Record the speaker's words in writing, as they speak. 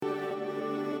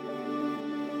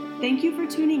Thank you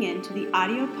for tuning in to the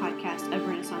audio podcast of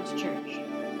Renaissance Church,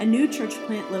 a new church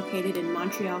plant located in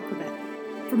Montreal, Quebec.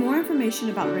 For more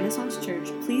information about Renaissance Church,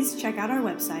 please check out our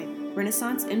website,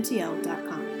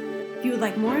 renaissancemtl.com. If you would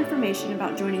like more information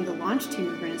about joining the launch team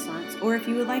of Renaissance, or if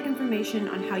you would like information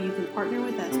on how you can partner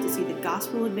with us to see the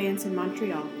gospel advance in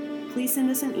Montreal, please send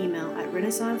us an email at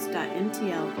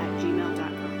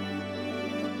renaissance.mtl@gmail.com.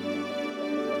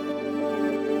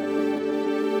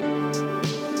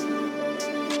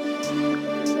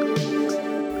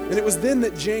 And it was then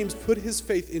that James put his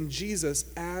faith in Jesus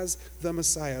as the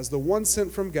Messiah, as the one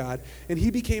sent from God, and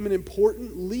he became an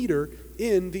important leader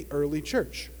in the early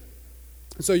church.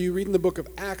 And so you read in the book of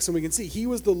Acts, and we can see he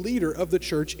was the leader of the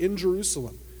church in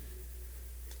Jerusalem.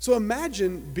 So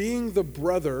imagine being the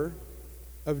brother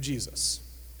of Jesus.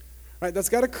 Right, that's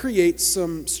got to create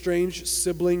some strange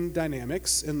sibling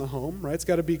dynamics in the home, right? It's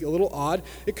got to be a little odd.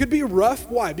 It could be rough.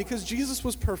 Why? Because Jesus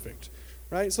was perfect.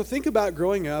 Right? So think about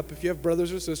growing up, if you have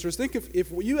brothers or sisters, think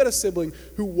if you had a sibling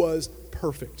who was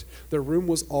perfect. Their room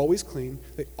was always clean.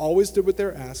 They always did what they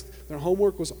were asked. Their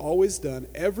homework was always done.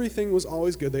 Everything was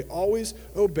always good. They always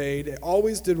obeyed. They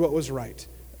always did what was right.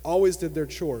 Always did their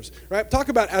chores. Right? Talk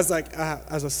about as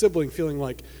a sibling feeling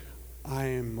like, I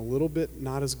am a little bit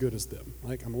not as good as them.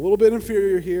 Like, I'm a little bit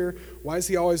inferior here. Why does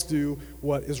he always do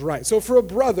what is right? So for a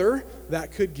brother,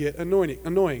 that could get annoying.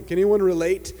 Can anyone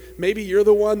relate? Maybe you're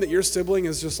the one that your sibling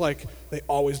is just like, they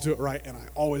always do it right and I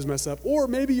always mess up. Or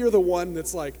maybe you're the one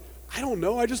that's like, I don't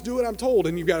know, I just do what I'm told.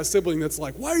 And you've got a sibling that's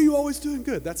like, why are you always doing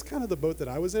good? That's kind of the boat that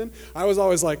I was in. I was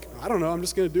always like, I don't know, I'm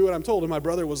just going to do what I'm told. And my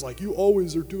brother was like, you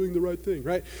always are doing the right thing,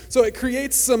 right? So it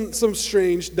creates some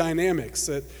strange dynamics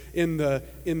in the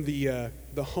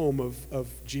home of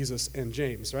Jesus and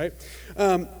James, right?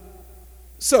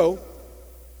 So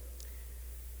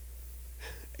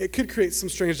it could create some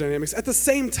strange dynamics. At the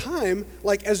same time,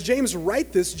 like as James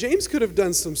write this, James could have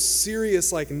done some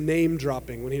serious like name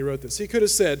dropping when he wrote this. He could have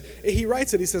said, he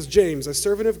writes it, he says, James, a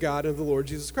servant of God and of the Lord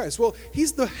Jesus Christ. Well,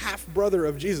 he's the half brother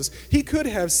of Jesus. He could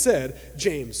have said,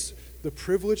 James, the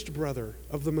privileged brother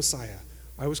of the Messiah.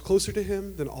 I was closer to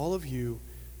him than all of you,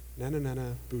 na-na-na-na,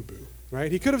 boo-boo.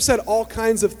 Right? He could have said all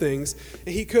kinds of things,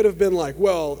 and he could have been like,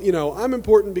 well, I'm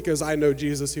important because I know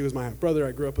Jesus. He was my half brother.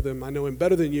 I grew up with him. I know him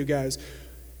better than you guys.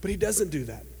 But he doesn't do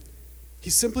that. He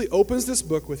simply opens this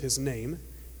book with his name,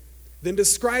 then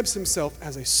describes himself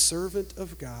as a servant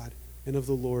of God and of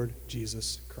the Lord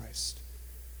Jesus Christ.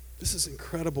 This is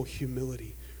incredible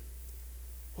humility.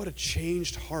 What a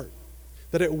changed heart.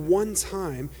 That at one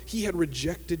time he had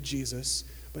rejected Jesus,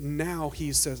 but now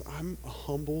he says, I'm a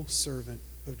humble servant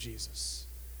of Jesus.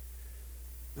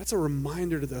 That's a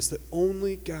reminder to us that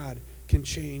only God can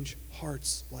change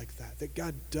hearts like that. That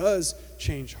God does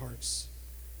change hearts.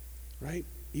 Right?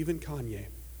 Even Kanye.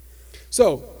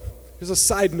 So, here's a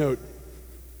side note,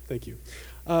 thank you,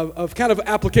 of kind of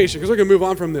application, because we're going to move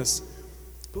on from this.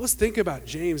 But let's think about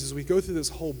James as we go through this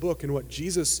whole book and what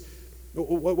Jesus,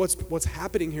 what's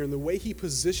happening here and the way he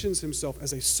positions himself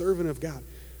as a servant of God.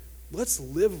 Let's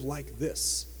live like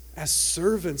this, as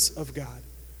servants of God.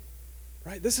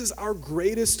 Right? This is our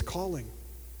greatest calling.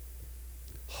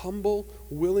 Humble,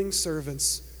 willing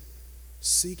servants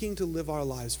seeking to live our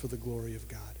lives for the glory of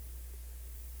God.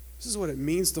 This is what it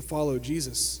means to follow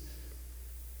Jesus.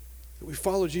 That we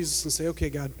follow Jesus and say, okay,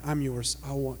 God, I'm yours.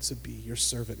 I want to be your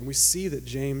servant. And we see that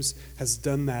James has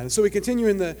done that. And so we continue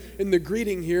in the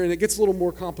greeting here, and it gets a little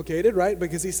more complicated, right?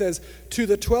 Because he says, to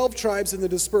the 12 tribes in the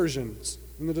dispersion.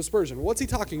 What's he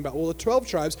talking about? Well, the 12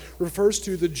 tribes refers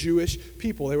to the Jewish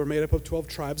people. They were made up of 12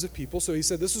 tribes of people. So he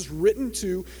said this was written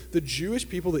to the Jewish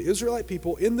people, the Israelite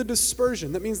people, in the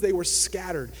dispersion. That means they were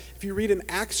scattered. If you read in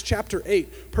Acts chapter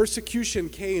 8, persecution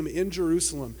came in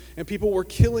Jerusalem, and people were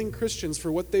killing Christians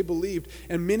for what they believed,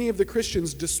 and many of the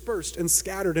Christians dispersed and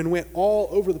scattered and went all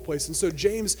over the place. And so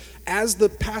James, as the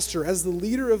pastor, as the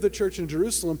leader of the church in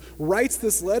Jerusalem, writes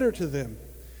this letter to them.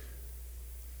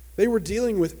 They were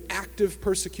dealing with active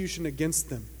persecution against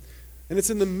them. And it's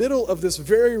in the middle of this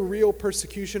very real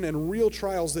persecution and real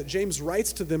trials that James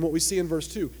writes to them what we see in verse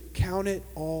 2. Count it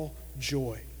all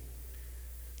joy.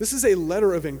 This is a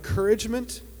letter of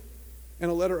encouragement and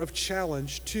a letter of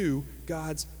challenge to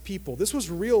God's people. This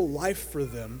was real life for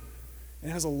them. And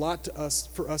it has a lot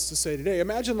for us to say today.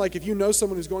 Imagine like if you know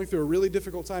someone who's going through a really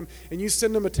difficult time and you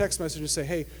send them a text message and say,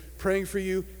 hey, praying for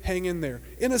you, hang in there.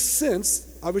 In a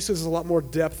sense, obviously there's a lot more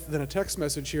depth than a text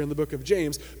message here in the book of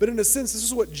James, but in a sense, this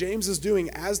is what James is doing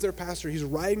as their pastor. He's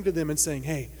writing to them and saying,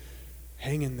 hey,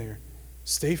 hang in there,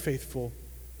 stay faithful,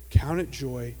 count it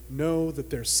joy, know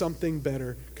that there's something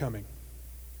better coming.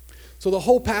 So the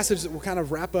whole passage that we'll kind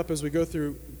of wrap up as we go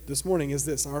through this morning is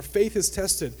this: our faith is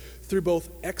tested through both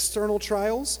external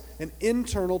trials and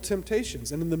internal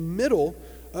temptations. And in the middle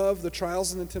of the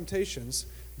trials and the temptations,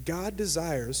 God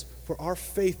desires for our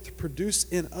faith to produce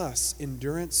in us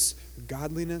endurance,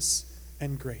 godliness,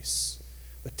 and grace.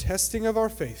 The testing of our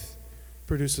faith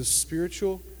produces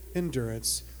spiritual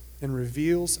endurance and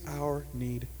reveals our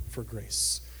need for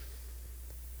grace.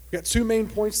 We've got two main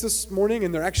points this morning,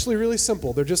 and they're actually really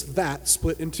simple. They're just that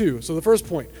split in two. So the first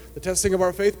point, the testing of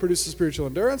our faith produces spiritual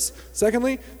endurance.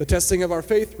 Secondly, the testing of our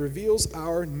faith reveals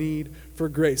our need for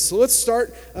grace. So let's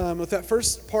start with that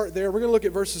first part there. We're going to look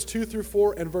at verses 2 through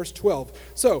 4 and verse 12.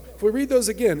 So if we read those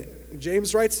again,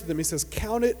 James writes to them, he says,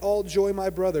 "Count it all joy, my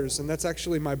brothers." And that's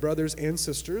actually my brothers and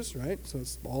sisters, right? So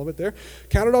it's all of it there.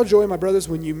 "Count it all joy, my brothers,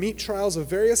 when you meet trials of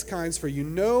various kinds, for you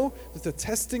know that the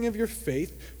testing of your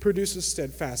faith produces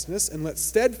steadfastness, and let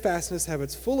steadfastness have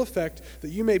its full effect,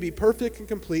 that you may be perfect and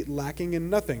complete, lacking in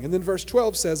nothing." And then verse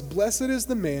 12 says, "Blessed is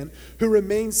the man who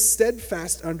remains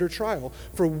steadfast under trial,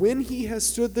 for when he has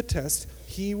stood the test,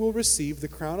 he will receive the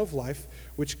crown of life,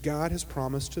 which God has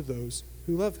promised to those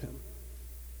who love him."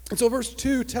 And so verse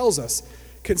 2 tells us,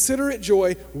 consider it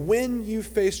joy when you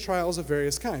face trials of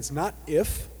various kinds. Not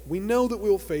if. We know that we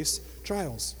will face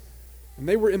trials. And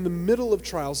they were in the middle of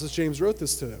trials as James wrote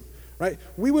this to them, right?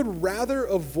 We would rather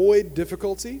avoid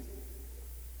difficulty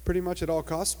pretty much at all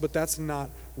costs, but that's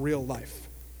not real life.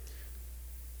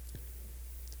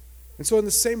 And so in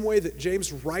the same way that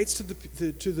James writes to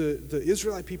the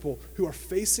Israelite people who are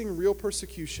facing real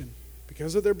persecution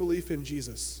because of their belief in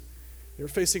Jesus, they're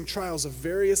facing trials of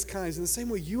various kinds. In the same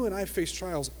way, you and I face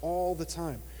trials all the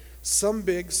time. Some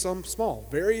big, some small.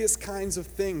 Various kinds of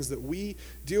things that we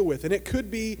deal with. And it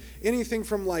could be anything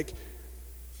from like,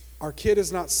 our kid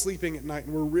is not sleeping at night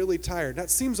and we're really tired. That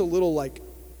seems a little like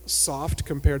soft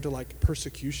compared to like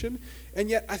persecution. And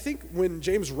yet, I think when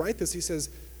James writes this, he says,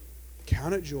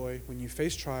 count it joy when you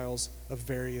face trials of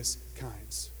various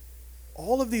kinds.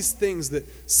 All of these things that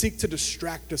seek to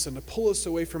distract us and to pull us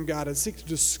away from God and seek to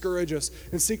discourage us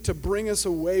and seek to bring us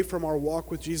away from our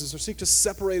walk with Jesus or seek to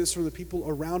separate us from the people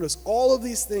around us, all of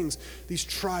these things, these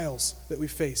trials that we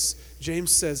face,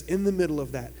 James says in the middle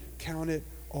of that, count it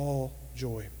all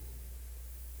joy.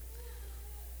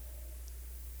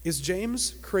 Is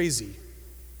James crazy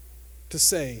to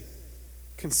say,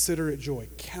 consider it joy,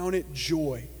 count it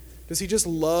joy? Does he just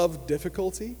love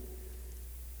difficulty?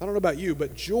 I don't know about you,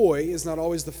 but joy is not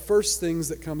always the first thing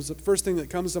that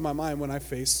comes to my mind when I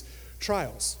face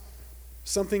trials.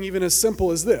 Something even as simple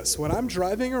as this. When I'm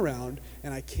driving around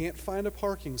and I can't find a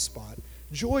parking spot,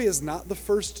 joy is not the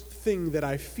first thing that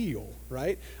I feel,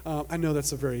 right? I know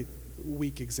that's a very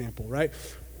weak example, right?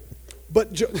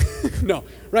 But no,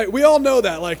 right? We all know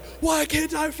that. Like, why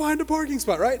can't I find a parking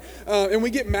spot, right? And we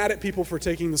get mad at people for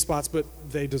taking the spots, but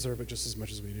they deserve it just as much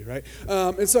as we do, right?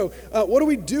 And so what do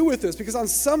we do with this? Because on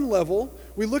some level,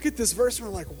 we look at this verse and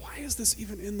we're like, why is this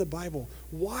even in the Bible?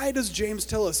 Why does James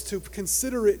tell us to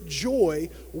consider it joy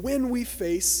when we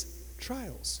face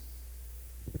trials?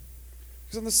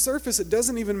 Because on the surface, it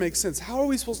doesn't even make sense. How are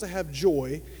we supposed to have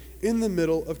joy in the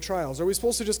middle of trials? Are we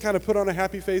supposed to just kind of put on a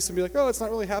happy face and be like, oh, it's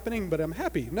not really happening, but I'm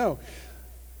happy? No.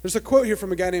 There's a quote here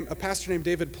from a pastor named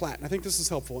David Platt, and I think this is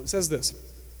helpful. It says this: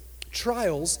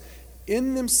 trials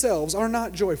in themselves are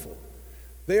not joyful.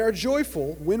 They are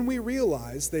joyful when we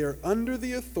realize they are under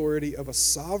the authority of a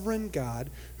sovereign God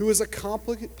who is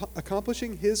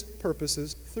accomplishing his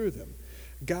purposes through them.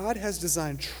 God has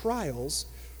designed trials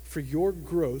for your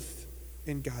growth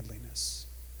in godliness.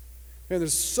 And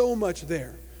there's so much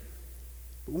there.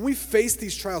 When we face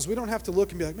these trials, we don't have to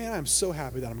look and be like, man, I'm so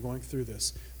happy that I'm going through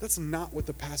this. That's not what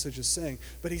the passage is saying.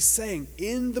 But he's saying,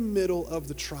 in the middle of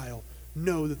the trial,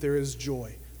 know that there is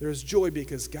joy. There is joy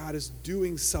because God is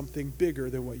doing something bigger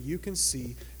than what you can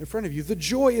see in front of you. The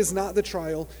joy is not the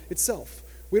trial itself.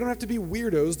 We don't have to be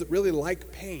weirdos that really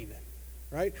like pain,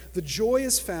 right? The joy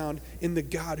is found in the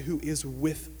God who is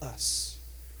with us.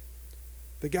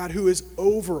 The God who is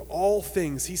over all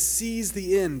things. He sees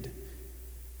the end.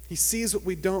 He sees what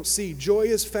we don't see. Joy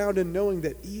is found in knowing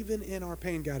that even in our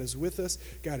pain, God is with us,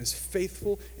 God is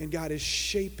faithful, and God is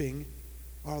shaping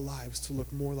our lives to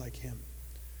look more like him.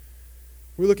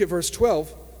 We look at verse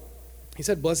 12. He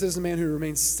said, blessed is the man who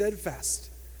remains steadfast.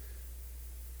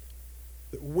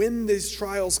 That when these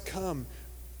trials come,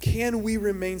 can we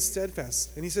remain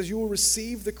steadfast? And he says, you will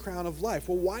receive the crown of life.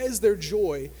 Well, why is there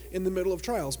joy in the middle of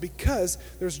trials? Because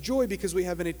there's joy because we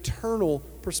have an eternal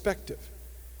perspective.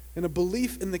 and a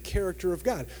belief in the character of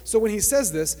God. So when he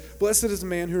says this, blessed is the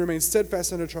man who remains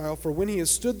steadfast under trial, for when he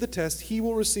has stood the test, he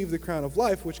will receive the crown of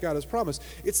life, which God has promised.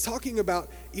 It's talking about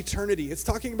eternity. It's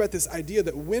talking about this idea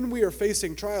that when we are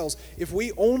facing trials, if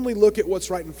we only look at what's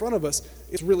right in front of us,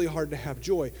 it's really hard to have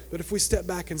joy. But if we step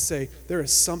back and say, there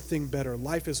is something better,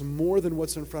 life is more than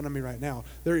what's in front of me right now,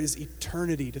 there is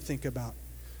eternity to think about.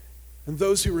 And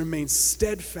those who remain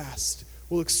steadfast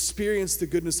will experience the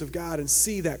goodness of God and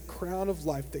see that crown of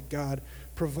life that God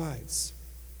provides.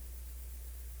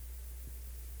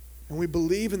 And we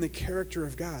believe in the character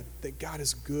of God, that God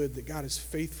is good, that God is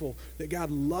faithful, that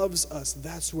God loves us.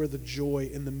 That's where the joy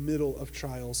in the middle of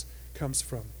trials comes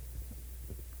from.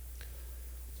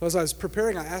 So as I was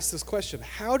preparing, I asked this question: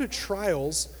 how do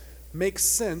trials make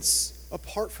sense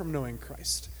apart from knowing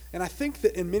Christ? And I think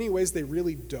that in many ways they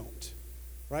really don't.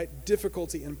 Right?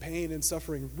 Difficulty and pain and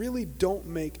suffering really don't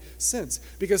make sense.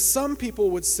 Because some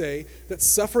people would say that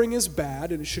suffering is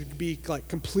bad and it should be like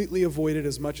completely avoided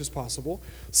as much as possible.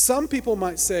 Some people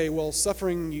might say, well,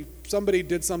 suffering, somebody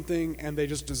did something and they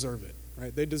just deserve it.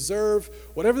 Right? They deserve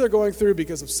whatever they're going through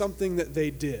because of something that they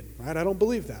did. Right? I don't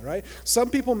believe that, right? Some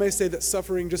people may say that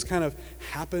suffering just kind of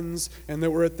happens and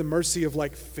that we're at the mercy of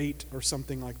like fate or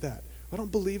something like that. I don't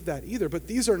believe that either, but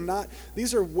these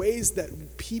are ways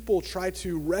that people try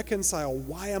to reconcile,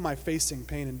 why am I facing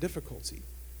pain and difficulty?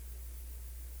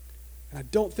 And I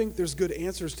don't think there's good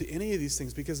answers to any of these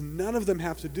things, because none of them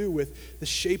have to do with the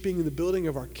shaping and the building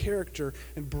of our character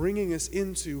and bringing us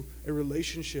into a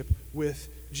relationship with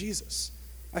Jesus.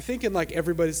 I think in like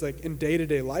everybody's like in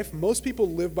day-to-day life, most people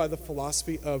live by the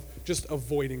philosophy of just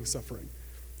avoiding suffering.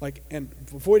 And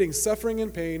avoiding suffering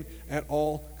and pain at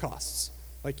all costs.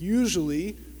 Like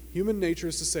usually, human nature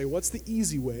is to say, what's the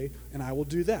easy way? And I will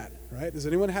do that, right? Has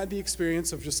anyone had the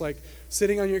experience of just like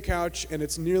sitting on your couch and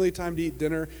it's nearly time to eat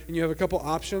dinner and you have a couple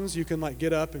options? You can like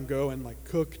get up and go and like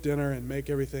cook dinner and make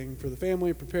everything for the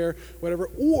family, prepare whatever.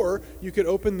 Or you could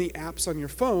open the apps on your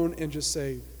phone and just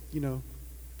say,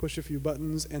 push a few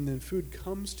buttons and then food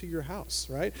comes to your house,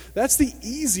 right? That's the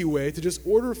easy way to just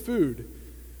order food.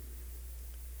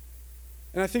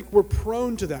 And I think we're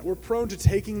prone to that. We're prone to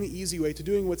taking the easy way, to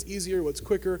doing what's easier, what's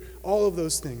quicker, all of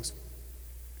those things.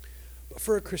 But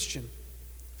for a Christian,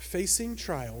 facing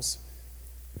trials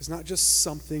is not just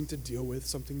something to deal with,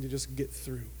 something to just get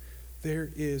through. There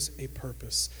is a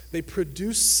purpose. They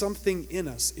produce something in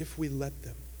us if we let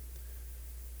them.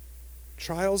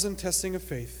 Trials and testing of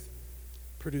faith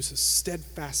produces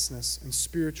steadfastness and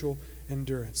spiritual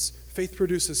endurance. Faith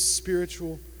produces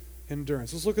spiritual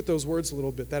endurance. Let's look at those words a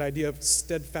little bit. That idea of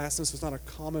steadfastness is not a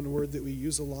common word that we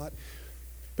use a lot.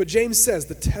 But James says,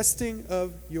 the testing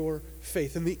of your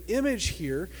faith. And the image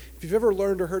here, if you've ever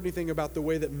learned or heard anything about the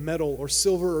way that metal or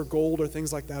silver or gold or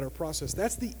things like that are processed,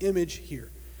 that's the image here.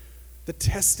 The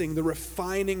testing, the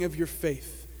refining of your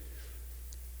faith.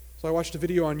 So I watched a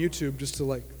video on YouTube just to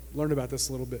learn about this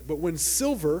a little bit. But when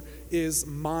silver is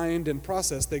mined and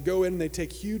processed, they go in and they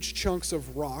take huge chunks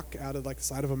of rock out of the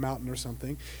side of a mountain or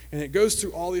something, and it goes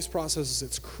through all these processes.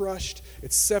 It's crushed,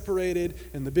 it's separated,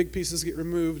 and the big pieces get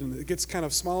removed, and it gets kind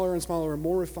of smaller and smaller and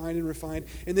more refined,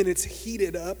 and then it's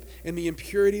heated up, and the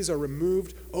impurities are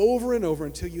removed over and over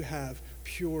until you have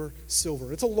pure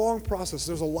silver. It's a long process.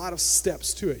 There's a lot of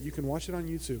steps to it. You can watch it on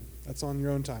YouTube. That's on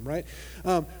your own time, right?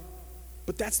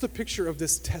 But that's the picture of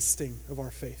this testing of our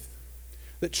faith.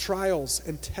 That trials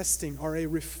and testing are a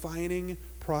refining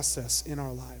process in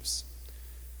our lives,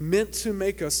 meant to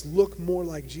make us look more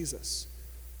like Jesus,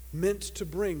 meant to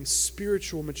bring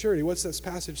spiritual maturity. What's this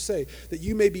passage say? That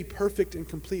you may be perfect and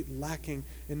complete, lacking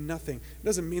in nothing. It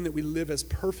doesn't mean that we live as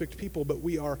perfect people, but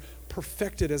we are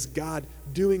perfected as God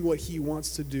doing what He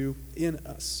wants to do in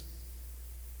us.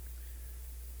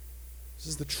 This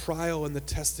is the trial and the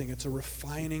testing. It's a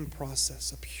refining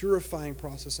process, a purifying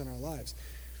process in our lives.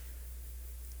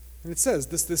 And it says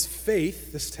this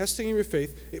faith, this testing of your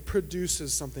faith, it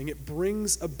produces something. It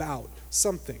brings about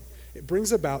something. It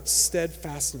brings about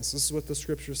steadfastness. This is what the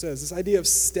scripture says. This idea of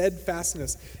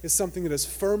steadfastness is something that is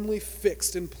firmly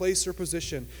fixed in place or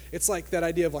position. It's like that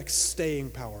idea of staying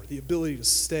power, the ability to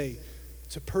stay,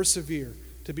 to persevere,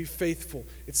 to be faithful.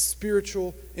 It's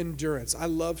spiritual endurance. I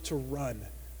love to run.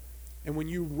 And when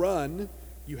you run,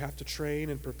 you have to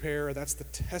train and prepare. That's the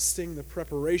testing, the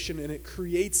preparation, and it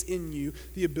creates in you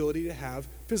the ability to have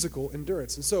physical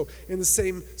endurance. And so, in the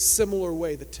same similar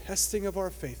way, the testing of our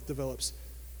faith develops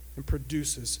and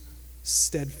produces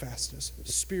steadfastness,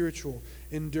 spiritual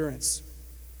endurance.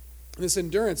 This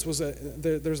endurance was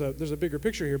there's a bigger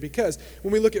picture here, because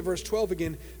when we look at verse 12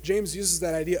 again, James uses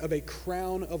that idea of a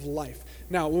crown of life.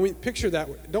 Now, when we picture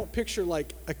that, don't picture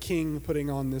like a king putting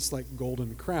on this like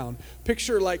golden crown.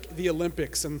 Picture like the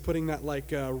Olympics and putting that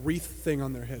like wreath thing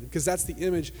on their head, because that's the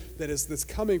image that's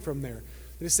coming from there.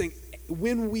 It is saying,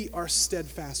 when we are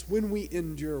steadfast, when we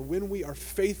endure, when we are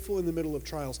faithful in the middle of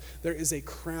trials, there is a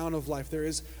crown of life. There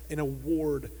is an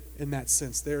award in that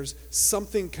sense. There's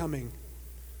something coming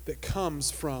that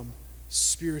comes from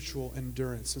spiritual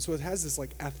endurance. And so it has this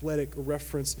like athletic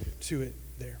reference to it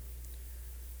there.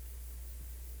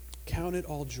 Count it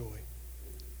all joy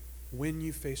when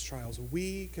you face trials.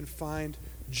 We can find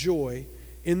joy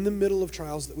in the middle of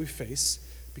trials that we face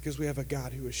because we have a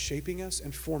God who is shaping us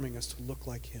and forming us to look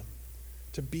like him,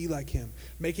 to be like him,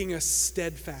 making us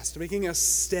steadfast, making us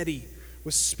steady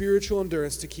with spiritual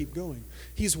endurance to keep going.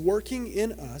 He's working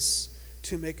in us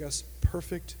to make us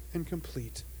perfect and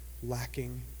complete,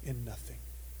 lacking in nothing.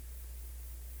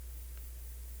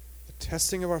 The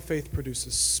testing of our faith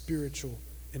produces spiritual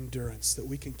endurance that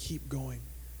we can keep going,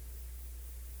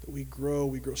 that we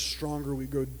grow stronger, we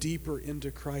grow deeper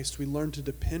into Christ. We learn to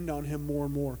depend on him more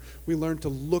and more. We learn to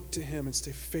look to him and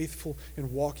stay faithful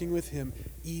in walking with him,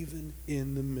 even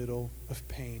in the middle of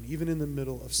pain, even in the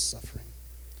middle of suffering.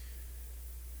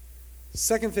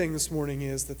 Second thing this morning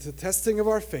is that the testing of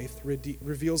our faith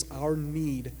reveals our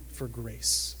need for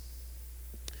grace.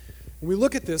 When we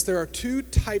look at this, there are two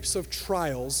types of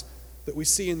trials that we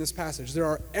see in this passage. There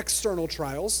are external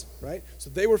trials, right? So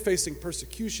they were facing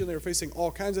persecution, they were facing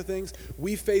all kinds of things.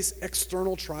 We face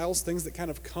external trials, things that kind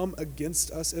of come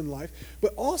against us in life.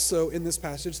 But also in this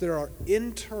passage, there are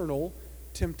internal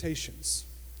temptations.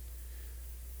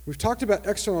 We've talked about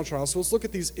external trials, so let's look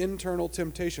at these internal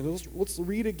temptations. Let's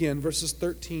read again verses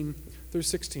 13 through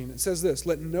 16. It says this,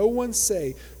 "Let no one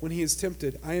say when he is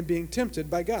tempted, I am being tempted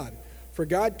by God. For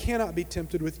God cannot be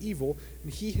tempted with evil,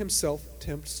 and he himself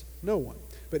tempts no one.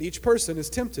 But each person is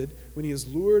tempted when he is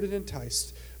lured and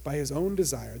enticed by his own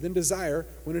desire. Then desire,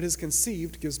 when it is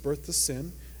conceived, gives birth to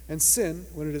sin, and sin,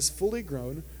 when it is fully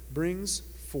grown, brings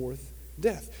forth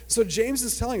death." So James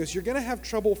is telling us you're going to have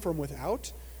trouble from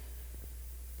without,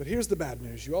 but here's the bad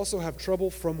news. You also have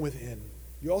trouble from within.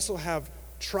 You also have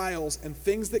trials and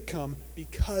things that come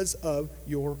because of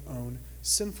your own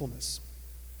sinfulness.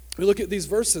 We look at these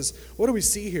verses. What do we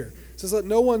see here? It says, let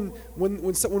no one, when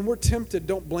we're tempted,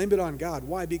 don't blame it on God.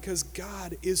 Why? Because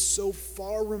God is so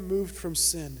far removed from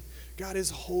sin. God is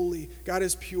holy. God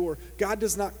is pure. God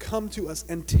does not come to us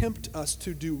and tempt us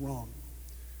to do wrong.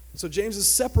 So James is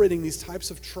separating these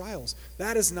types of trials.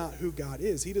 That is not who God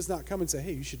is. He does not come and say,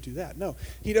 hey, you should do that. No,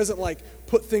 he doesn't like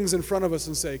put things in front of us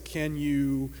and say, can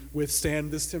you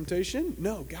withstand this temptation?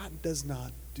 No, God does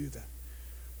not do that.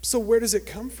 So where does it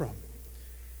come from?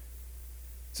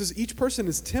 It says each person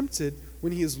is tempted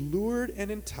when he is lured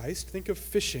and enticed. Think of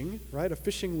fishing, right? A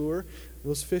fishing lure.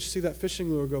 Those fish see that fishing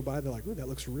lure go by, they're like, ooh, that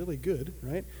looks really good,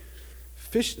 right?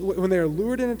 Fish, when they are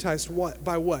lured and enticed,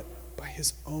 by what? By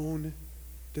his own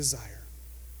desire.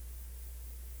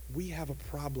 We have a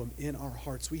problem in our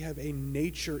hearts. We have a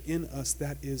nature in us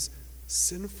that is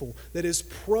sinful, that is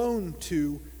prone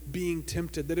to being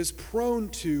tempted, that is prone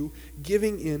to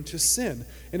giving in to sin.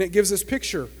 And it gives this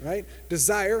picture, right?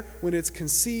 Desire, when it's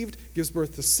conceived, gives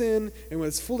birth to sin, and when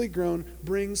it's fully grown,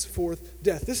 brings forth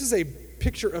death. This is a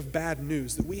picture of bad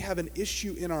news, that we have an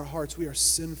issue in our hearts. We are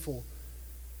sinful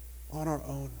on our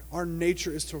own. Our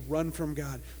nature is to run from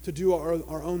God, to do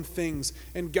our own things.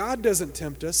 And God doesn't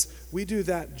tempt us. We do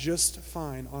that just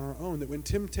fine on our own. That when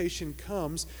temptation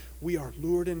comes, we are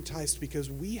lured and enticed because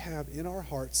we have in our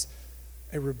hearts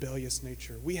a rebellious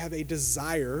nature. We have a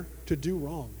desire to do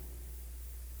wrong.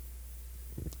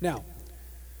 Now,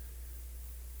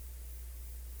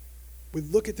 we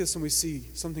look at this and we see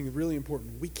something really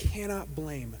important. We cannot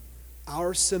blame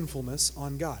our sinfulness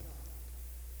on God,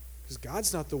 because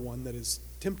God's not the one that is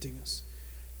tempting us.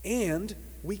 And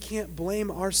we can't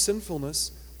blame our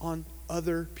sinfulness on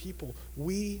other people.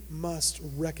 We must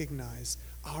recognize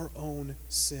our own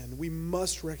sin. We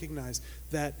must recognize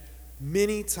that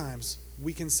many times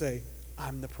we can say,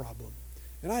 I'm the problem.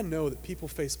 And I know that people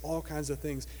face all kinds of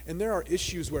things, and there are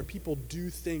issues where people do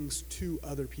things to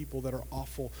other people that are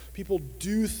awful. People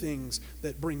do things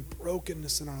that bring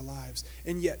brokenness in our lives.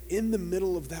 And yet in the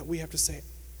middle of that, we have to say,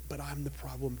 but I'm the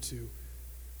problem too.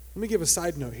 Let me give a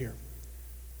side note here.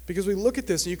 Because we look at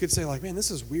this and you could say like, man,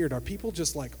 this is weird. Are people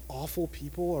just like awful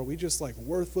people? Are we just like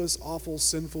worthless, awful,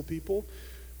 sinful people?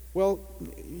 Well,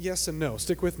 yes and no.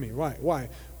 Stick with me. Why?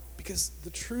 Because the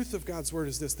truth of God's word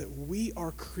is this, that we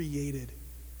are created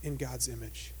in God's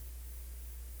image.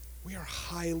 We are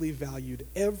highly valued.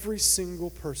 Every single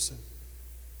person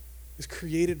is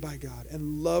created by God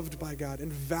and loved by God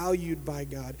and valued by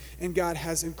God, and God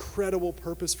has incredible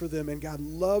purpose for them, and God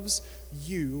loves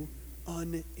you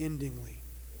unendingly.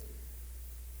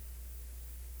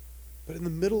 But in the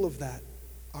middle of that,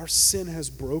 our sin has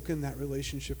broken that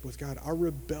relationship with God. Our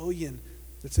rebellion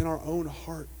that's in our own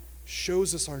heart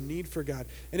shows us our need for God.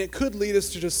 And it could lead us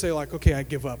to just say, like, okay, I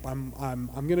give up. I'm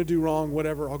going to do wrong,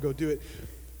 whatever, I'll go do it.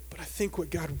 But I think what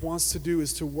God wants to do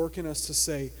is to work in us to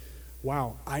say,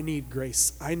 wow, I need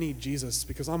grace. I need Jesus,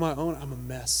 because on my own, I'm a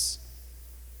mess.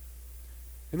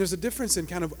 And there's a difference in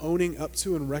kind of owning up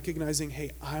to and recognizing,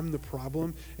 hey, I'm the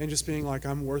problem, and just being like,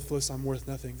 I'm worthless, I'm worth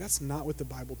nothing. That's not what the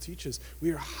Bible teaches.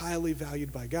 We are highly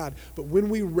valued by God. But when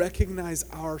we recognize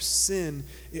our sin,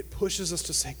 it pushes us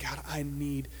to say, God, I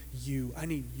need you. I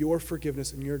need your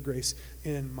forgiveness and your grace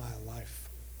in my life.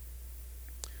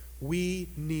 We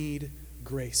need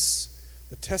grace.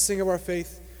 The testing of our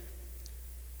faith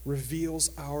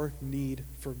reveals our need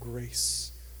for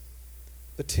grace.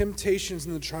 The temptations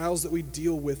and the trials that we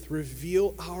deal with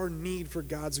reveal our need for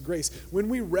God's grace. When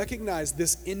we recognize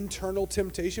this internal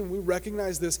temptation, we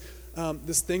recognize this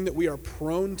thing that we are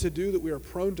prone to do, that we are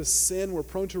prone to sin, we're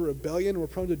prone to rebellion, we're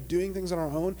prone to doing things on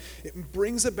our own, it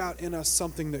brings about in us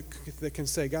something that can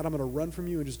say, God, I'm going to run from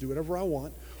you and just do whatever I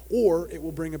want. Or it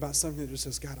will bring about something that just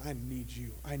says, God, I need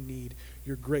you. I need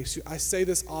your grace. I say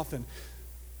this often.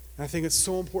 And I think it's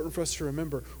so important for us to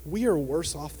remember, we are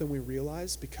worse off than we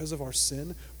realize because of our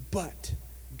sin, but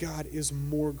God is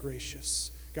more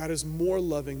gracious. God is more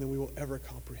loving than we will ever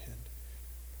comprehend.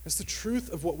 That's the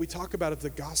truth of what we talk about of the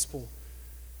gospel.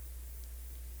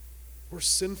 We're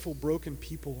sinful, broken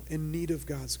people in need of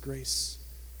God's grace,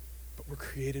 but we're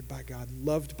created by God,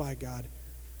 loved by God.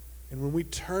 And when we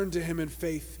turn to him in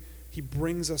faith, he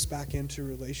brings us back into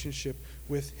relationship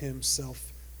with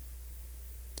himself.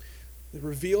 It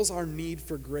reveals our need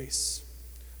for grace.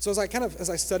 So as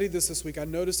I studied this week, I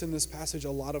noticed in this passage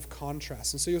a lot of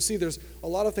contrast. And so you'll see there's a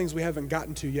lot of things we haven't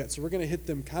gotten to yet. So we're going to hit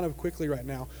them kind of quickly right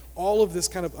now. All of this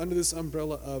kind of under this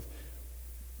umbrella of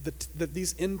that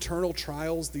these internal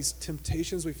trials, these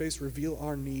temptations we face reveal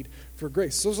our need for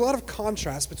grace. So there's a lot of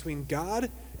contrast between God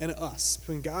and us,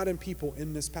 between God and people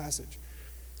in this passage.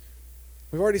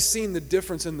 We've already seen the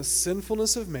difference in the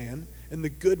sinfulness of man and the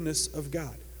goodness of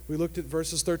God. We looked at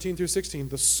verses 13 through 16.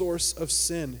 The source of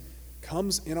sin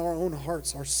comes in our own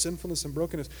hearts, our sinfulness and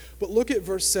brokenness. But look at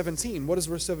verse 17. What does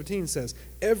verse 17 says?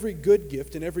 Every good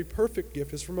gift and every perfect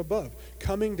gift is from above,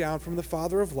 coming down from the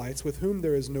Father of lights, with whom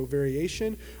there is no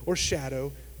variation or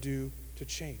shadow due to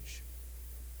change.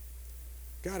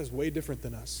 God is way different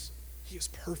than us. He is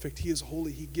perfect. He is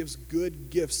holy. He gives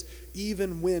good gifts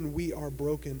even when we are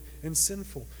broken and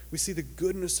sinful. We see the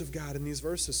goodness of God in these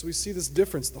verses. So we see this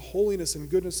difference, the holiness and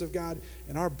goodness of God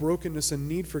and our brokenness and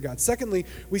need for God. Secondly,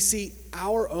 we see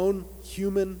our own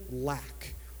human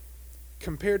lack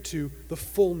compared to the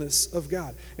fullness of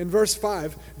God. In verse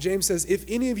 5, James says, if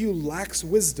any of you lacks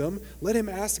wisdom, let him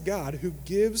ask God, who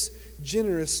gives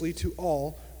generously to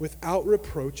all without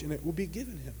reproach, and it will be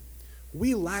given him.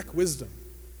 We lack wisdom.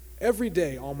 Every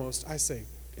day, almost, I say,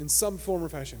 in some form or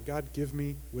fashion, God, give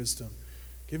me wisdom.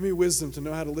 Give me wisdom to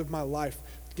know how to live my life.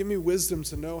 Give me wisdom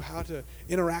to know how to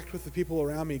interact with the people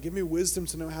around me. Give me wisdom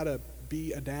to know how to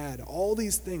be a dad. All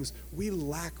these things, we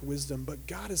lack wisdom, but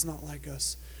God is not like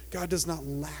us. God does not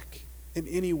lack in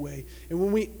any way. And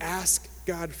when we ask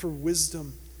God for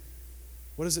wisdom,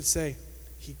 what does it say?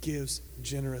 He gives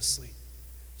generously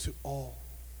to all.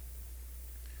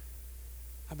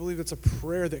 I believe it's a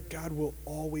prayer that God will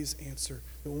always answer.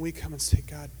 That when we come and say,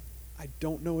 God, I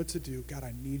don't know what to do. God,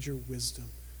 I need your wisdom.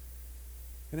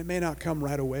 And it may not come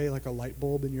right away like a light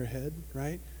bulb in your head,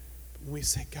 right? But when we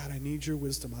say, God, I need your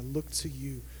wisdom, I look to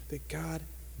you, that God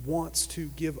wants to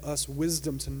give us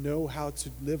wisdom to know how to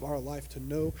live our life, to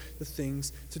know the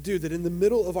things to do. That in the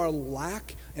middle of our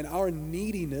lack and our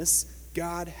neediness,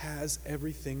 God has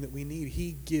everything that we need.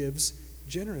 He gives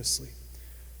generously.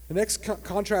 The next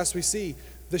contrast we see,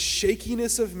 the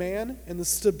shakiness of man and the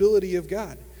stability of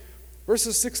God.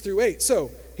 Verses 6 through 8.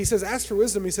 So, he says, ask for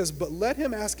wisdom. He says, but let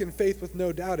him ask in faith with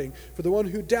no doubting. For the one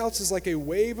who doubts is like a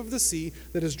wave of the sea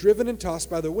that is driven and tossed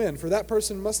by the wind. For that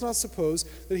person must not suppose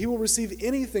that he will receive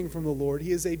anything from the Lord.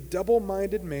 He is a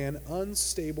double-minded man,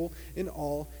 unstable in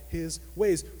all his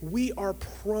ways. We are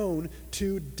prone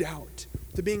to doubt,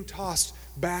 to being tossed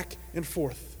back and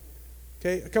forth.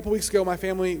 Okay, a couple weeks ago, my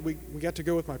family, we got to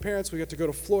go with my parents. We got to go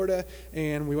to Florida,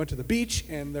 and we went to the beach,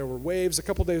 and there were waves. A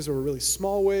couple days there were really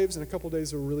small waves, and a couple days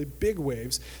there were really big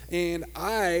waves. And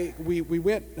we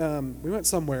went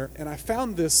somewhere, and I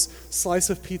found this slice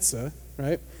of pizza,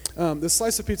 right? This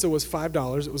slice of pizza was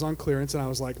 $5. It was on clearance, and I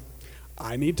was like,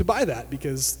 I need to buy that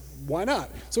because why not?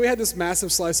 So we had this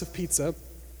massive slice of pizza.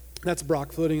 That's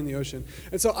Brock floating in the ocean.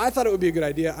 And so I thought it would be a good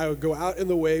idea. I would go out in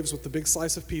the waves with the big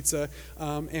slice of pizza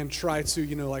and try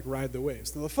to, ride the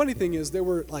waves. Now, the funny thing is there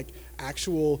were,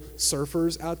 actual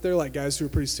surfers out there, guys who were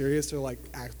pretty serious. They're,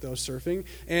 they're surfing.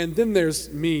 And then there's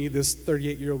me, this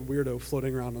 38-year-old weirdo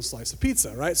floating around on a slice of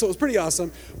pizza, right? So it was pretty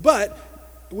awesome. But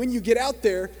when you get out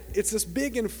there, it's this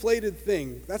big inflated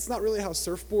thing. That's not really how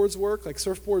surfboards work.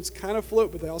 Surfboards kind of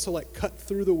float, but they also cut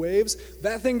through the waves.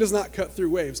 That thing does not cut through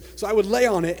waves. So I would lay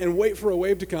on it and wait for a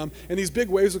wave to come, and these big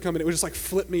waves would come, and it would just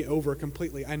flip me over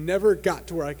completely. I never got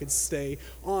to where I could stay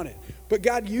on it. But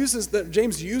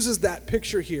James uses that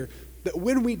picture here, that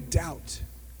when we doubt,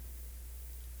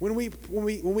 when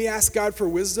we ask God for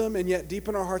wisdom, and yet deep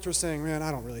in our hearts we're saying, man, I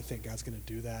don't really think God's going to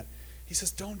do that. He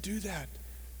says, don't do that.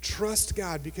 Trust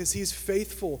God because he's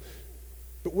faithful.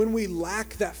 But when we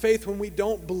lack that faith, when we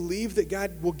don't believe that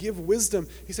God will give wisdom,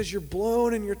 he says you're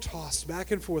blown and you're tossed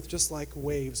back and forth just like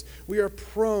waves. We are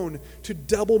prone to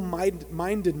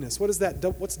double-mindedness. What is that?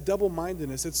 What's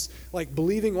double-mindedness? It's like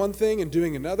believing one thing and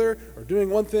doing another, or doing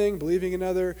one thing, believing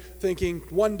another, thinking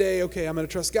one day, okay, I'm going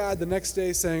to trust God, the next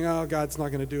day saying, oh, God's not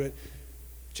going to do it.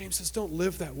 James says don't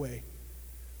live that way.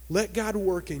 Let God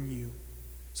work in you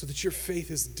so that your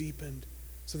faith is deepened.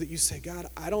 So that you say, God,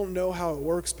 I don't know how it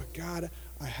works, but God,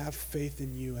 I have faith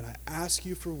in you, and I ask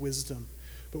you for wisdom.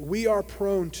 But we are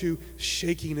prone to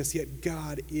shakiness, yet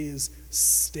God is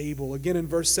stable. Again, in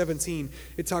verse 17,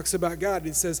 it talks about God.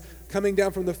 It says, coming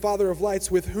down from the Father of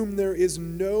lights, with whom there is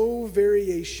no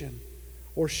variation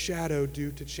or shadow due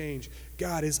to change.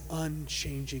 God is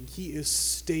unchanging. He is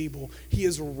stable. He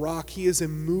is rock. He is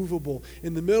immovable.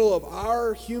 In the middle of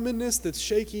our humanness that's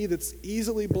shaky, that's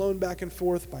easily blown back and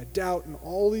forth by doubt and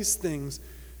all these things,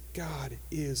 God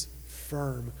is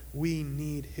firm. We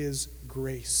need his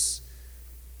grace.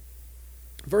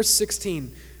 Verse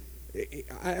 16,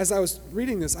 as I was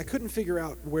reading this, I couldn't figure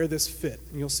out where this fit.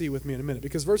 And you'll see with me in a minute.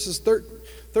 Because verses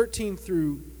 13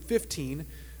 through 15,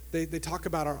 They talk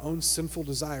about our own sinful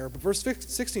desire. But verse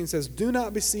 16 says, do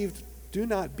not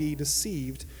be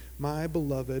deceived, my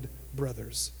beloved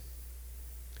brothers.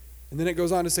 And then it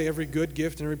goes on to say every good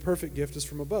gift and every perfect gift is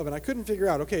from above. And I couldn't figure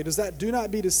out, okay, does that do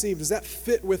not be deceived, does that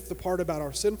fit with the part about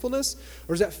our sinfulness?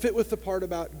 Or does that fit with the part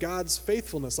about God's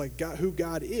faithfulness, who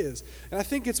God is? And I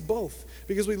think it's both.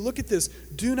 Because we look at this,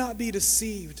 do not be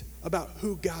deceived about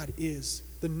who God is.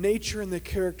 The nature and the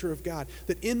character of God.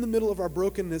 That in the middle of our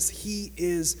brokenness, he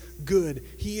is good.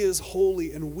 He is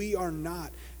holy, and we are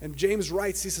not. And James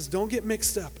writes, he says, don't get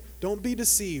mixed up. Don't be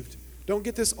deceived. Don't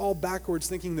get this all backwards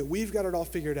thinking that we've got it all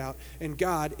figured out, and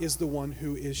God is the one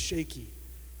who is shaky.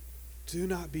 Do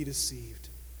not be deceived.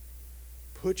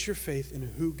 Put your faith in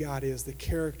who God is, the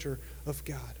character of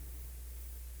God.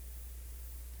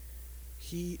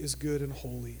 He is good and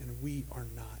holy, and we are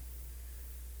not.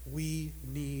 We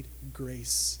need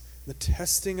grace. The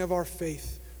testing of our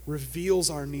faith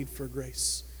reveals our need for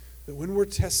grace. That when we're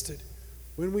tested,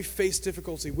 when we face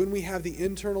difficulty, when we have the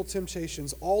internal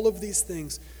temptations, all of these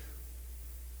things,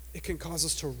 it can cause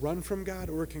us to run from God,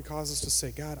 or it can cause us to say,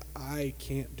 God, I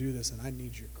can't do this and I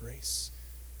need your grace.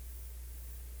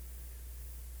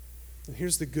 And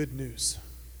here's the good news,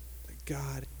 that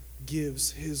God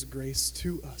gives his grace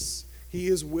to us. He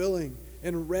is willing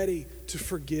and ready to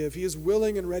forgive. He is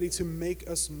willing and ready to make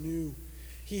us new.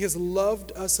 He has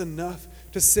loved us enough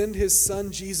to send his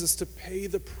son Jesus to pay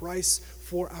the price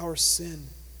for our sin.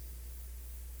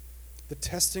 The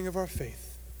testing of our faith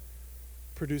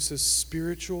produces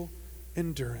spiritual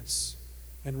endurance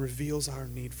and reveals our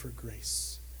need for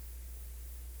grace.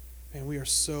 And we are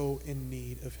so in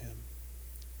need of him.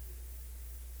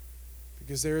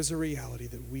 Because there is a reality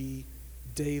that we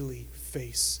daily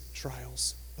face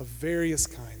trials of various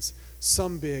kinds,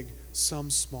 some big,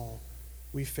 some small.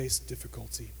 We face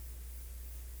difficulty.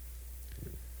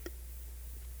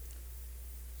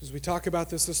 As we talk about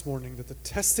this morning, that the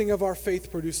testing of our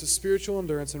faith produces spiritual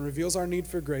endurance and reveals our need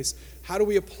for grace, how do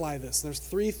we apply this? And there's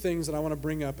three things that I want to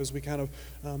bring up as we kind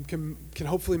of can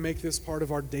hopefully make this part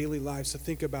of our daily lives to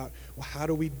think about, well, how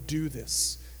do we do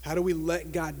this? How do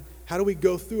we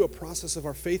go through a process of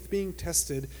our faith being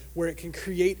tested where it can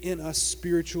create in us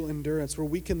spiritual endurance, where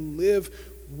we can live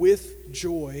with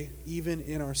joy even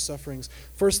in our sufferings?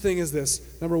 First thing is this.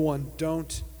 Number one,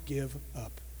 don't give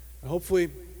up. And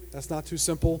hopefully that's not too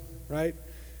simple, right?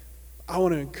 I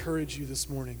want to encourage you this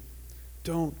morning.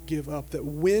 Don't give up. That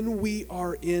when we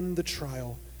are in the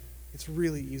trial, it's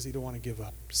really easy to want to give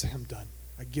up. To say, I'm done.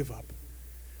 I give up.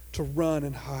 To run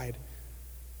and hide.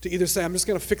 To either say, I'm just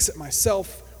going to fix it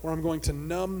myself, or I'm going to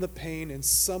numb the pain in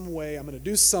some way. I'm going to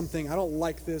do something. I don't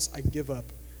like this. I give up.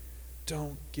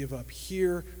 don't give up.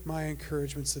 Hear my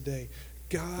encouragement today.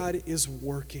 God is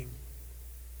working.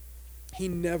 He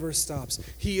never stops.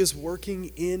 He is working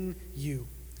in you.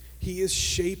 He is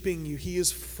shaping you. He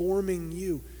is forming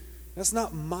you. That's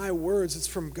not my words. It's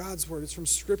from God's word. It's from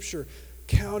Scripture.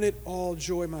 Count it all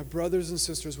joy, my brothers and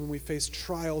sisters, when we face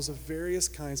trials of various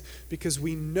kinds, because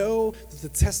we know that the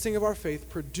testing of our faith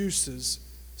produces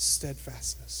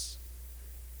steadfastness,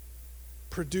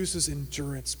 produces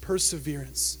endurance,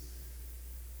 perseverance.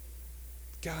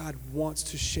 God wants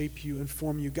to shape you and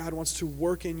form you. God wants to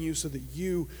work in you so that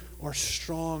you are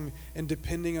strong and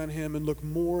depending on him and look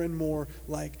more and more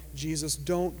like Jesus.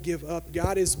 Don't give up.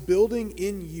 God is building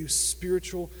in you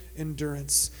spiritual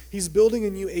endurance. He's building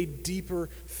in you a deeper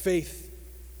faith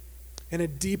and a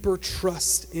deeper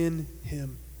trust in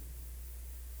him.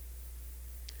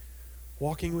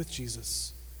 Walking with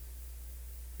Jesus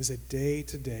is a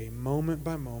day-to-day,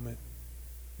 moment-by-moment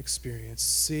experience,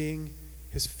 seeing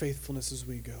his faithfulness as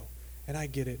we go. And I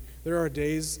get it. There are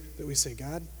days that we say,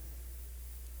 God,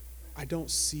 I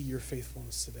don't see your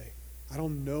faithfulness today. I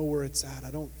don't know where it's at. I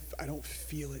don't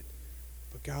feel it.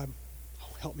 But God,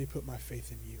 help me put my faith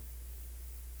in you.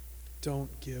 Don't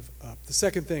give up. The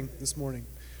second thing this morning,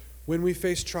 when we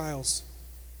face trials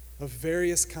of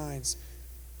various kinds,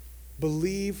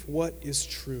 believe what is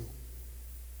true.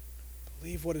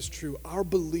 Believe what is true. Our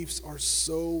beliefs are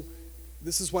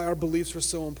this is why our beliefs are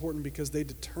so important, because they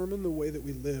determine the way that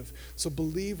we live. So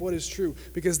believe what is true,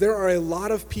 because there are a lot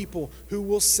of people who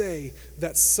will say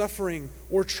that suffering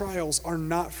or trials are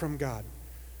not from God.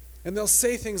 And they'll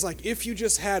say things like, if you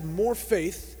just had more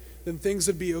faith, then things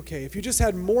would be okay. If you just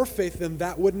had more faith, then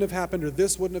that wouldn't have happened, or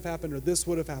this wouldn't have happened, or this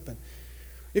would have happened.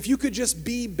 If you could just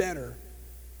be better,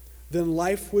 then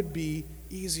life would be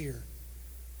easier.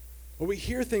 Or we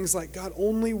hear things like God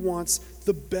only wants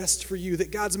the best for you,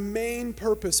 that God's main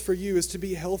purpose for you is to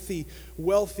be healthy,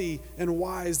 wealthy, and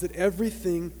wise, that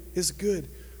everything is good.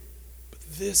 But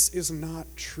this is not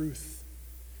truth.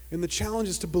 And the challenge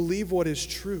is to believe what is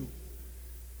true.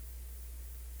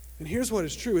 And here's what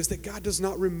is true, is that God does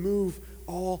not remove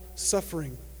all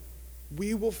suffering.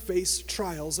 We will face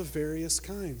trials of various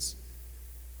kinds.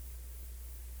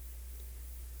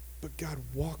 But God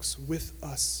walks with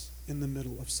us in the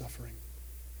middle of suffering.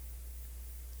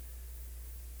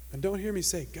 And don't hear me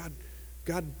say,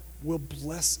 God will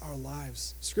bless our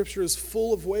lives. Scripture is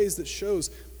full of ways that shows,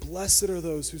 blessed are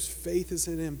those whose faith is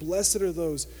in him. Blessed are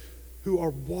those who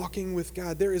are walking with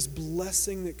God. There is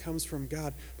blessing that comes from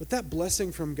God. But that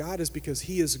blessing from God is because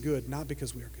he is good, not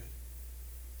because we are good.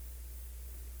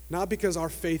 Not because our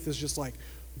faith is just like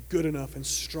good enough and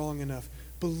strong enough.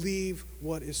 Believe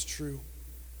what is true.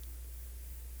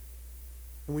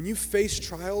 And when you face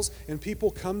trials and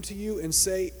people come to you and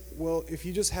say, well, if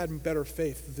you just had better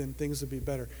faith, then things would be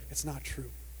better. It's not true.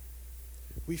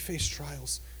 We face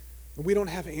trials, and we don't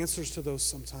have answers to those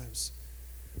sometimes.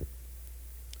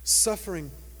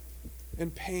 Suffering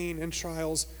and pain and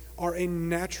trials are a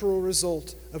natural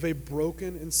result of a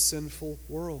broken and sinful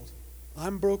world.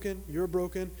 I'm broken, you're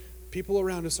broken, people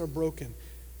around us are broken.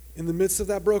 In the midst of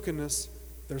that brokenness,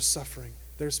 there's suffering,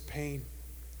 there's pain.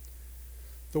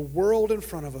 The world in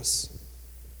front of us,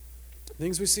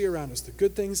 things we see around us, the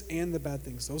good things and the bad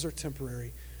things, those are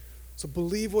temporary. So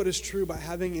believe what is true by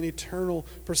having an eternal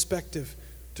perspective,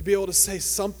 to be able to say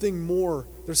something more.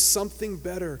 There's something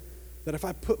better, that if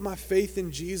I put my faith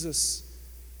in Jesus,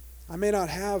 I may not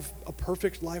have a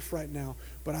perfect life right now,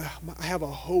 but I have a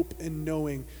hope in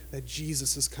knowing that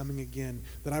Jesus is coming again,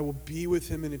 that I will be with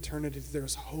him in eternity.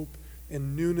 There's hope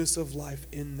and newness of life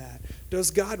in that.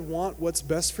 Does God want what's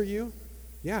best for you?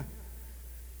 Yeah.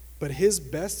 But his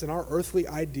best and our earthly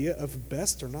idea of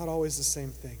best are not always the same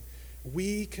thing.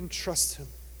 We can trust him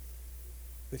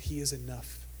that he is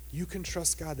enough. You can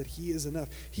trust God that he is enough.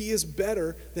 He is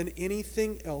better than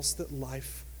anything else that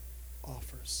life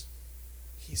offers.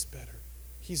 He's better.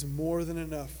 He's more than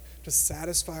enough to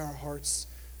satisfy our hearts.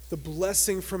 The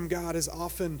blessing from God is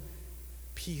often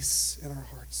peace in our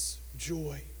hearts,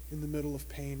 joy in the middle of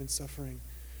pain and suffering.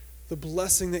 The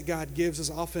blessing that God gives is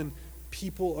often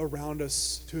people around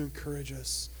us to encourage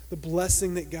us. The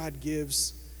blessing that God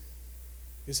gives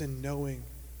is in knowing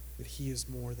that he is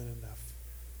more than enough.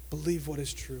 Believe what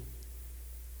is true.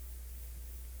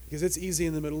 Because it's easy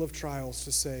in the middle of trials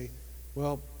to say,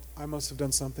 well, I must have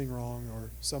done something wrong, or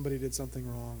somebody did something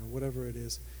wrong, or whatever it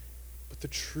is. But the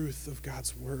truth of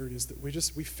God's word is that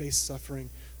we face suffering.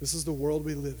 This is the world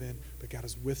we live in, but God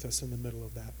is with us in the middle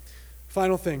of that.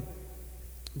 Final thing,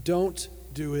 don't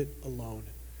do it alone.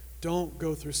 Don't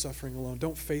go through suffering alone.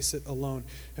 Don't face it alone.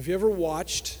 Have you ever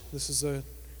watched, this is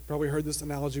Probably heard this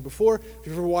analogy before. If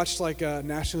you've ever watched like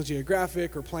National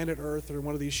Geographic or Planet Earth or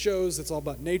one of these shows that's all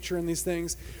about nature and these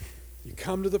things, you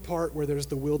come to the part where there's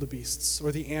the wildebeests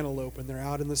or the antelope, and they're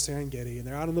out in the Serengeti, and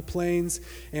they're out in the plains,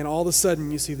 and all of a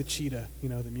sudden you see the cheetah. You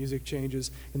know, the music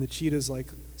changes, and the cheetah's like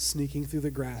sneaking through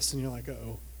the grass, and you're like,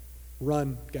 uh-oh,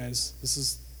 run, guys. This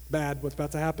is bad. What's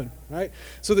about to happen, right?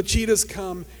 So the cheetahs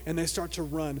come, and they start to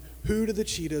run. Who do the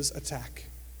cheetahs attack?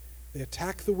 They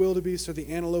attack the wildebeest or the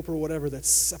antelope or whatever that's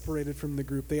separated from the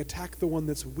group. They attack the one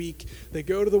that's weak. They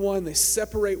go to the one, they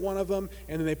separate one of them,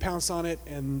 and then they pounce on it,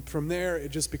 and from there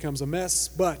it just becomes a mess.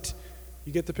 But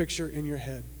you get the picture in your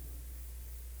head.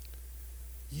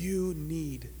 You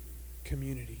need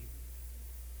community.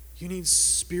 You need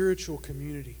spiritual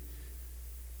community.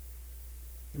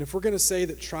 And if we're going to say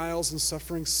that trials and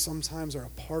suffering sometimes are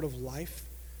a part of life,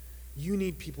 you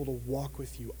need people to walk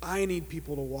with you. I need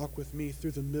people to walk with me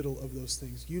through the middle of those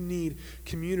things. You need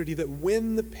community that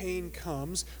when the pain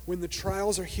comes, when the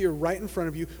trials are here right in front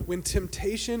of you, when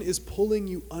temptation is pulling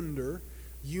you under,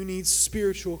 you need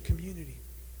spiritual community.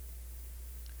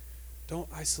 Don't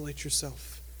isolate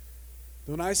yourself.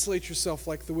 Don't isolate yourself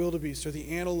like the wildebeest or the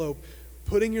antelope,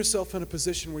 putting yourself in a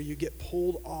position where you get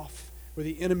pulled off, where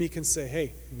the enemy can say,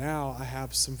 hey, now I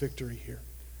have some victory here.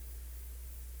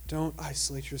 Don't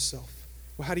isolate yourself.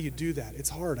 Well, how do you do that? It's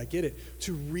hard, I get it.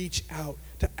 To reach out,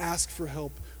 to ask for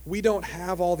help. We don't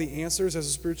have all the answers as a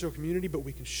spiritual community, but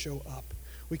we can show up.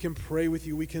 We can pray with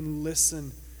you. We can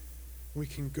listen. We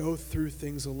can go through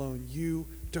things alone. You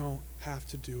don't have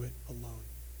to do it alone.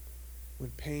 When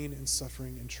pain and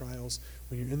suffering and trials,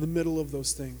 when you're in the middle of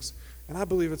those things, and I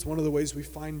believe it's one of the ways we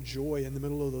find joy in the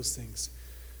middle of those things,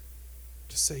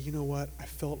 to say, you know what, I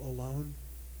felt alone,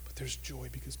 but there's joy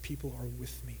because people are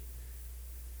with me.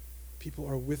 People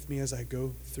are with me as I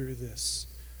go through this.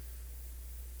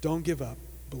 Don't give up.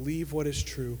 Believe what is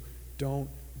true. Don't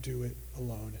do it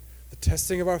alone. The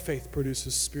testing of our faith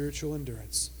produces spiritual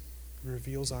endurance and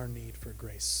reveals our need for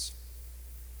grace.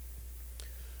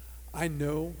 I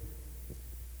know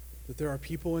that there are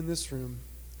people in this room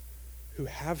who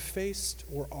have faced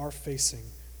or are facing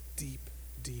deep,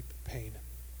 deep pain.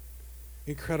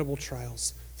 Incredible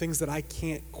trials, things that I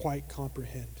can't quite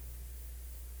comprehend.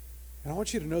 And I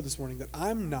want you to know this morning that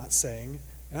I'm not saying,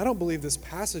 and I don't believe this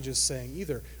passage is saying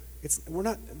either,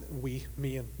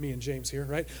 me and James here,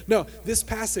 right? No, this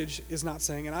passage is not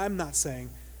saying, and I'm not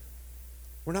saying,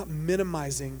 we're not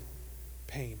minimizing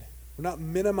pain. We're not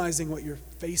minimizing what you're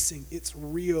facing. It's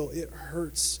real. It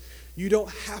hurts. You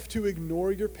don't have to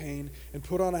ignore your pain and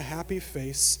put on a happy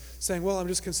face saying, well, I'm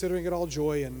just considering it all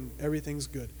joy and everything's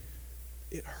good.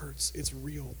 It hurts. It's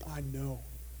real. I know.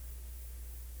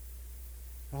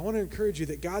 I want to encourage you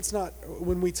that God's not,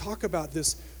 when we talk about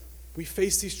this, we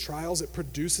face these trials, it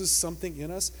produces something in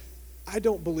us. I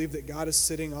don't believe that God is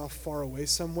sitting off far away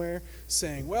somewhere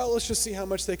saying, well, let's just see how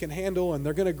much they can handle and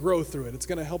they're going to grow through it. It's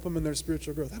going to help them in their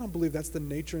spiritual growth. I don't believe that's the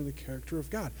nature and the character of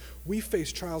God. We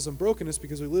face trials and brokenness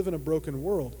because we live in a broken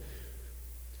world.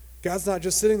 God's not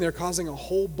just sitting there causing a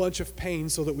whole bunch of pain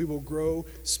so that we will grow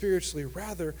spiritually.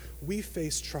 Rather, we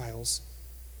face trials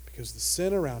because the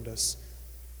sin around us.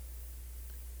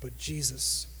 But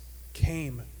Jesus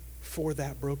came for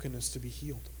that brokenness to be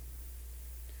healed.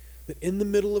 That in the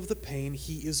middle of the pain,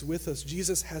 he is with us.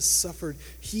 Jesus has suffered.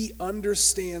 He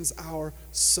understands our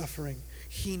suffering.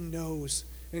 He knows,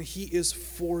 and he is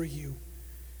for you.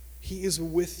 He is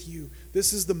with you.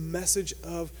 This is the message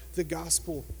of the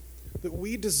gospel, that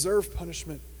we deserve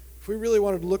punishment. If we really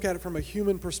wanted to look at it from a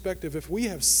human perspective, if we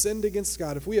have sinned against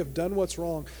God, if we have done what's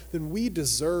wrong, then we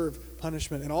deserve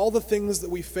punishment. And all the things that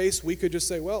we face, we could just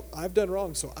say, well, I've done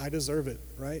wrong, so I deserve it,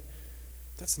 right?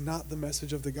 That's not the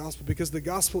message of the gospel, because the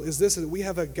gospel is this, that we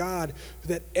have a God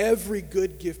that every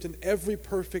good gift and every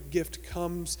perfect gift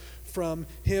comes from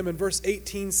him. And verse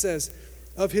 18 says,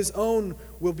 of his own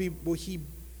will he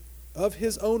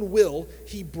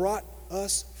brought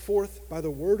us forth by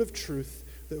the word of truth,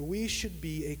 that we should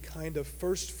be a kind of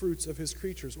first fruits of his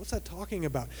creatures. What's that talking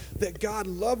about? That God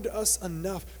loved us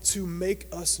enough to make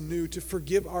us new, to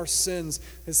forgive our sins.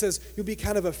 It says you'll be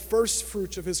kind of a first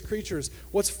fruit of his creatures.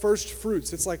 What's first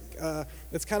fruits? It's like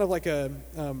it's kind of like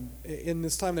in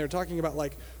this time they were talking about,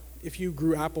 like, if you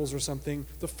grew apples or something,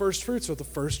 the first fruits are the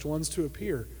first ones to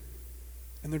appear.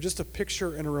 And they're just a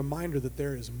picture and a reminder that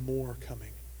there is more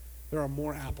coming. There are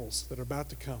more apples that are about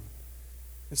to come.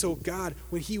 And so God,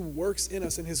 when he works in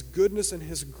us in his goodness and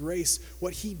his grace,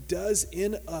 what he does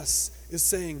in us is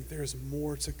saying there's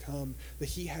more to come, that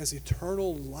he has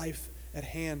eternal life at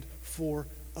hand for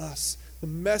us. The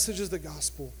message of the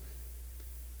gospel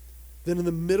then in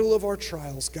the middle of our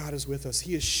trials, God is with us.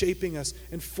 He is shaping us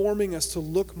and forming us to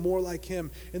look more like him.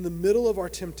 In the middle of our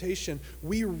temptation,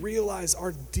 we realize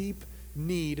our deep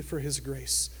need for his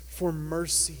grace, for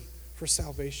mercy, for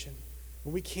salvation.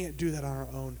 And we can't do that on our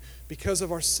own because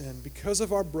of our sin, because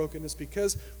of our brokenness,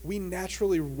 because we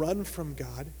naturally run from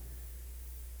God.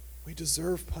 We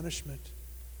deserve punishment.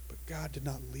 But God did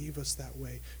not leave us that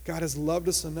way. God has loved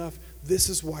us enough. This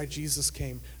is why Jesus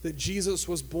came. That Jesus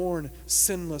was born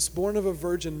sinless, born of a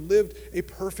virgin, lived a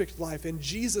perfect life. And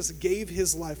Jesus gave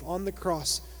his life on the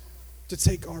cross to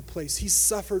take our place. He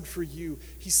suffered for you.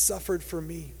 He suffered for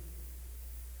me.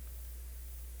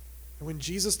 And when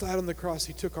Jesus died on the cross,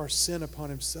 he took our sin upon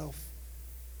himself.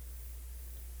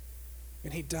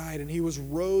 And he died, and he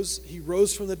rose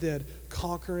from the dead,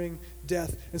 conquering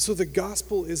death. And so the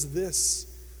gospel is this,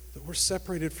 that we're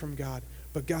separated from God,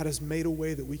 but God has made a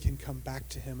way that we can come back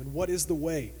to him. And what is the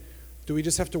way? Do we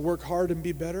just have to work hard and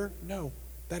be better? No,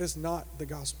 that is not the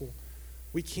gospel.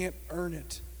 We can't earn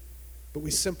it, but we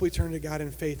simply turn to God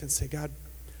in faith and say, God,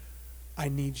 I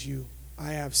need you.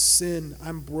 I have sin.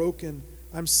 I'm broken.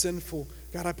 I'm sinful.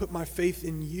 God, I put my faith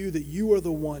in you, that you are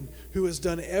the one who has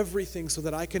done everything so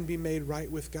that I can be made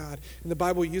right with God. And the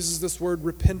Bible uses this word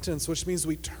repentance, which means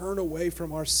we turn away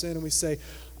from our sin and we say,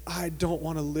 I don't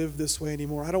want to live this way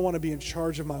anymore. I don't want to be in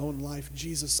charge of my own life.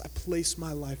 Jesus, I place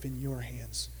my life in your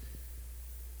hands.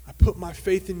 I put my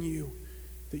faith in you,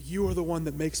 that you are the one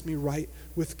that makes me right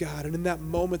with God. And in that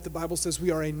moment, the Bible says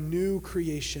we are a new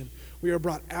creation. We are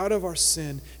brought out of our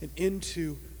sin and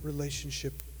into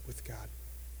relationship with God.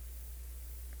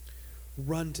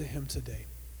 Run to him today.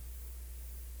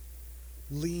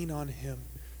 Lean on him.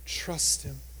 Trust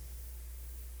him.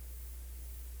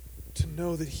 To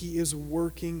know that he is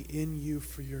working in you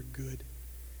for your good.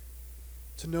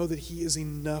 To know that he is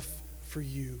enough for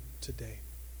you today.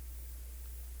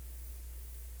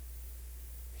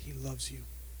 He loves you.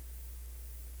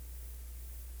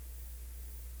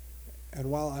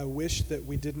 And while I wish that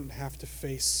we didn't have to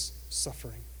face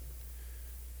suffering,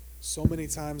 so many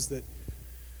times that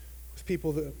with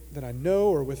people that I know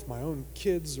or with my own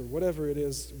kids or whatever it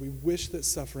is, we wish that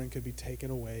suffering could be taken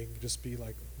away and just be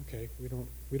like, okay, we don't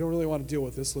really want to deal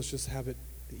with this. Let's just have it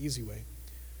the easy way.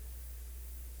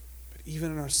 But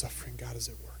even in our suffering, God is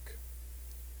at work.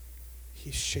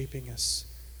 He's shaping us.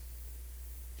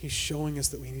 He's showing us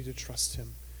that we need to trust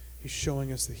him. He's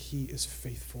showing us that he is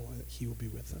faithful and that he will be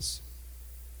with us.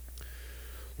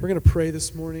 We're going to pray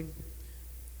this morning.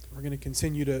 We're going to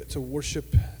continue to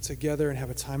worship together and have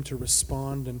a time to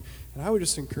respond. And I would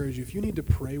just encourage you, if you need to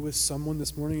pray with someone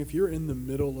this morning, if you're in the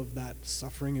middle of that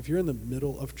suffering, if you're in the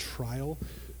middle of trial,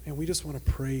 and we just want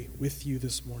to pray with you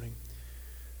this morning.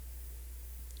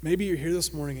 Maybe you're here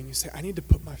this morning and you say, I need to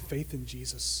put my faith in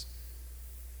Jesus.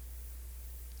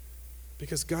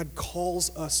 Because God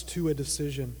calls us to a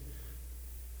decision.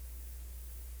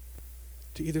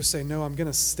 To either say, no, I'm going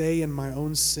to stay in my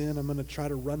own sin, I'm going to try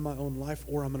to run my own life,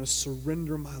 or I'm going to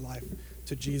surrender my life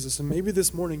to Jesus. And maybe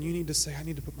this morning you need to say, I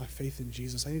need to put my faith in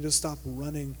Jesus. I need to stop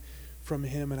running from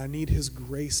him, and I need his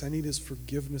grace. I need his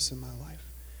forgiveness in my life.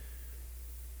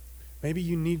 Maybe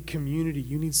you need community.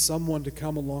 You need someone to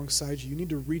come alongside you. You need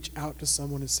to reach out to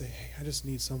someone and say, hey, I just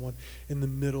need someone in the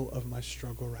middle of my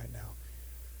struggle right now.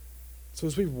 So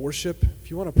as we worship,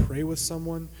 if you want to pray with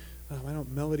someone, I know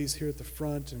Melody's here at the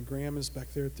front, and Graham is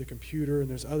back there at the computer, and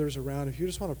there's others around. If you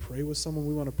just want to pray with someone,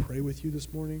 we want to pray with you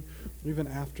this morning. Even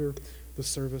after the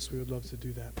service, we would love to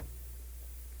do that.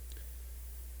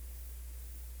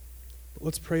 But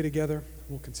let's pray together.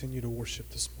 We'll continue to worship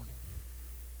this morning.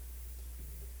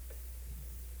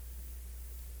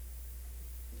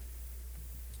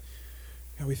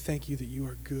 God, we thank you that you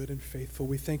are good and faithful.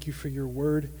 We thank you for your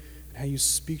word and how you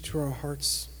speak to our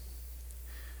hearts.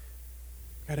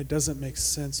 God, it doesn't make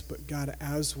sense, but God,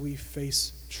 as we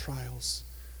face trials,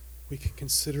 we can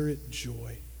consider it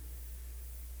joy,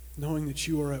 knowing that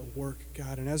you are at work,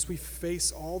 God. And as we face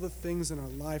all the things in our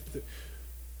life that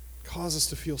cause us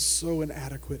to feel so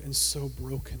inadequate and so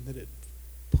broken, that it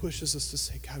pushes us to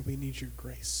say, God, we need your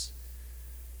grace.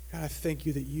 God, I thank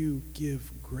you that you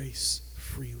give grace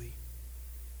freely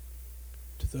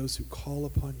to those who call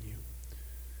upon you.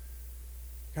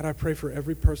 God, I pray for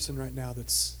every person right now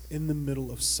that's in the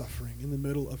middle of suffering, in the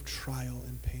middle of trial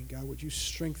and pain. God, would you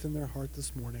strengthen their heart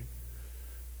this morning?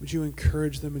 Would you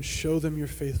encourage them and show them your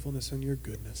faithfulness and your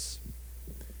goodness?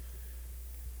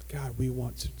 God, we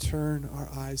want to turn our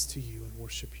eyes to you and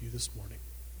worship you this morning.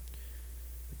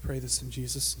 We pray this in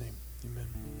Jesus' name.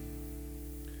 Amen.